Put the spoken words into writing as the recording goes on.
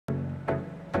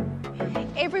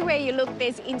everywhere you look,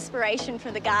 there's inspiration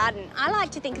for the garden. I like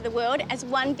to think of the world as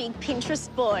one big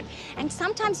Pinterest board, and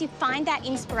sometimes you find that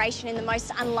inspiration in the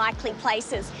most unlikely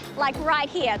places, like right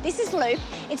here. This is Loop.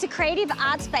 It's a creative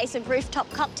art space of Rooftop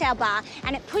cocktail bar,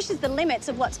 and it pushes the limits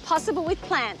of what's possible with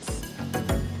plants.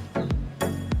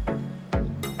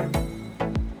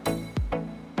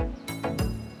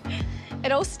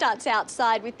 It all starts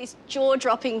outside with this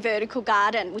jaw-dropping vertical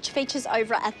garden, which features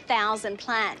over 1,000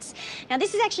 plants. Now,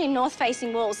 this is actually a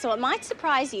north-facing wall, so it might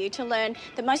surprise you to learn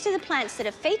that most of the plants that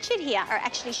are featured here are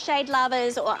actually shade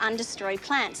lovers or understory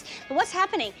plants. But what's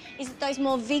happening is that those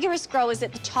more vigorous growers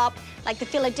at the top, like the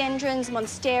philodendrons,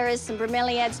 monsteras, some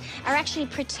bromeliads, are actually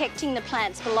protecting the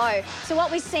plants below. So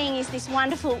what we're seeing is this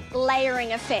wonderful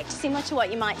layering effect, similar to what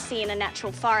you might see in a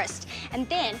natural forest. And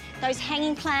then those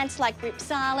hanging plants like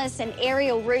Ripsalis and aerial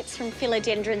roots from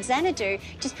Philodendron Xanadu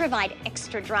just provide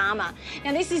extra drama.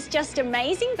 Now, this is just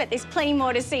amazing, but there's plenty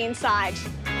more to see inside.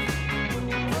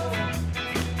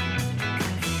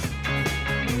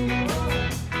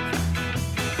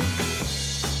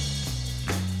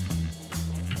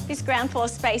 This ground floor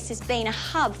space has been a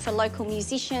hub for local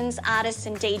musicians, artists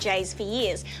and DJs for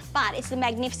years, but it's the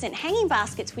magnificent hanging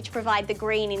baskets which provide the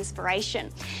green inspiration.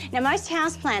 Now, most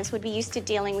houseplants would be used to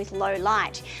dealing with low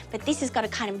light, but this has got a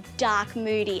kind of dark,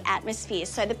 moody atmosphere,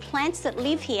 so the plants that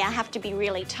live here have to be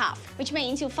really tough, which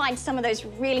means you'll find some of those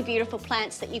really beautiful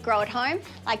plants that you grow at home,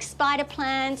 like spider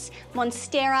plants,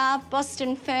 monstera,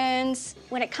 Boston ferns.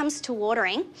 When it comes to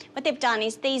watering, what they've done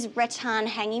is these rattan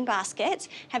hanging baskets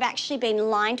have actually been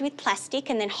lined with plastic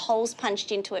and then holes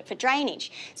punched into it for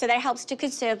drainage. So that helps to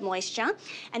conserve moisture.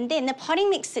 And then the potting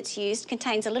mix that's used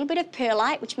contains a little bit of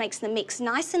perlite, which makes the mix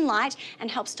nice and light and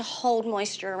helps to hold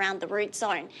moisture around the root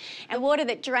zone. And water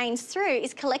that drains through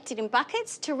is collected in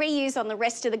buckets to reuse on the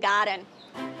rest of the garden.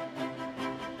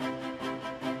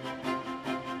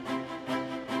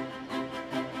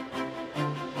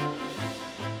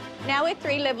 Now we're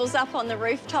 3 levels up on the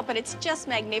rooftop and it's just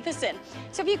magnificent.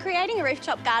 So if you're creating a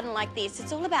rooftop garden like this,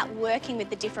 it's all about working with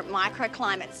the different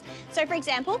microclimates. So for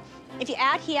example, if you're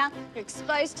out here, you're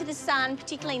exposed to the sun,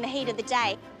 particularly in the heat of the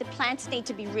day, the plants need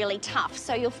to be really tough.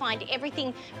 So you'll find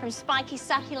everything from spiky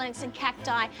succulents and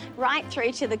cacti right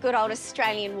through to the good old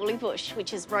Australian woolly bush,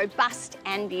 which is robust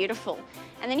and beautiful.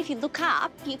 And then if you look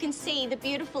up, you can see the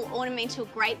beautiful ornamental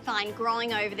grapevine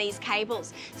growing over these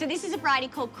cables. So this is a variety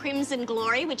called Crimson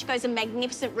Glory, which goes a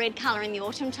magnificent red colour in the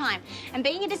autumn time. And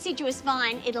being a deciduous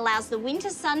vine, it allows the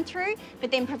winter sun through, but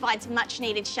then provides much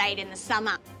needed shade in the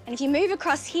summer. And if you move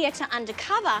across here to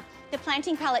undercover, the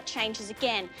planting palette changes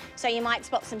again. So you might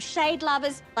spot some shade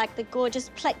lovers, like the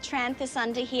gorgeous Plectranthus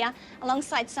under here,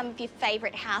 alongside some of your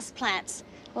favourite houseplants,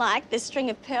 like the string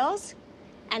of pearls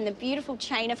and the beautiful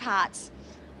chain of hearts.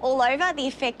 All over, the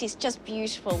effect is just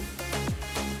beautiful.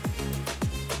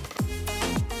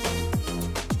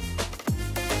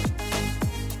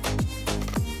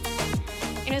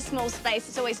 In a small space,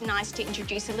 it's always nice to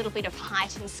introduce a little bit of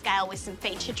height and scale with some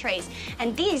feature trees.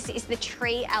 And this is the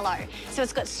tree aloe. So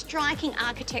it's got striking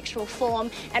architectural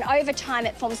form, and over time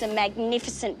it forms a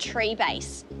magnificent tree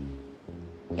base.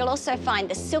 You'll also find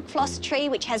the silk floss tree,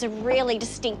 which has a really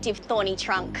distinctive thorny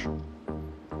trunk.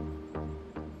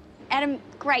 Adam,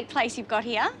 great place you've got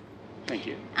here. Thank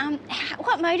you.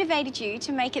 What motivated you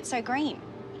to make it so green?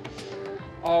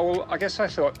 Oh, well, I guess I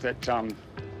thought that,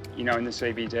 you know, in the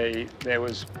CBD, there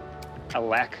was a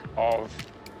lack of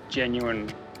genuine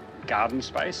garden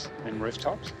space and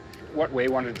rooftops. What we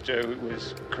wanted to do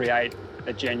was create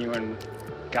a genuine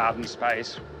garden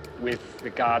space with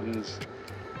the gardens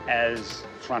as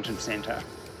front and centre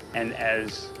and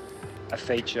as a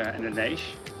feature and a niche,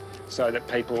 so that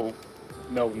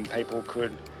Melbourne people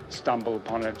could stumble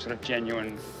upon a sort of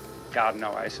genuine garden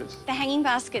oasis. The hanging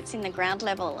baskets in the ground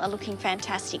level are looking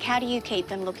fantastic. How do you keep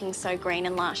them looking so green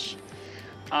and lush?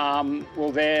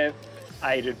 Well, they're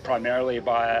aided primarily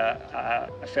by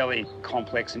a fairly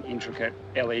complex and intricate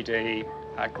LED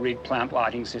grid plant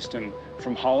lighting system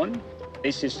from Holland.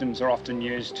 These systems are often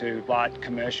used to light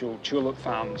commercial tulip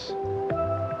farms.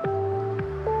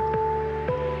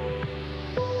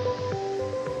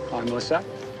 Hi, Melissa.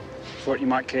 Thought you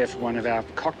might care for one of our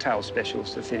cocktail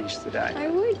specials to finish the day. I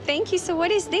would, thank you. So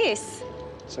what is this?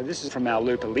 So this is from our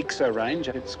Loop Elixir range.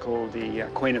 It's called the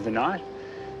Queen of the Night,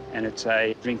 and it's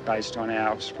a drink based on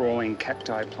our sprawling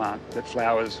cacti plant that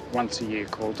flowers once a year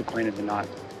called the Queen of the Night.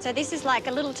 So this is like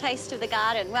a little taste of the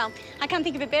garden. Well, I can't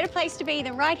think of a better place to be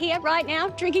than right here, right now,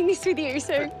 drinking this with you.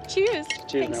 So cheers.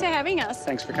 Cheers, Thanks for having us.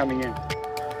 Thanks for coming in.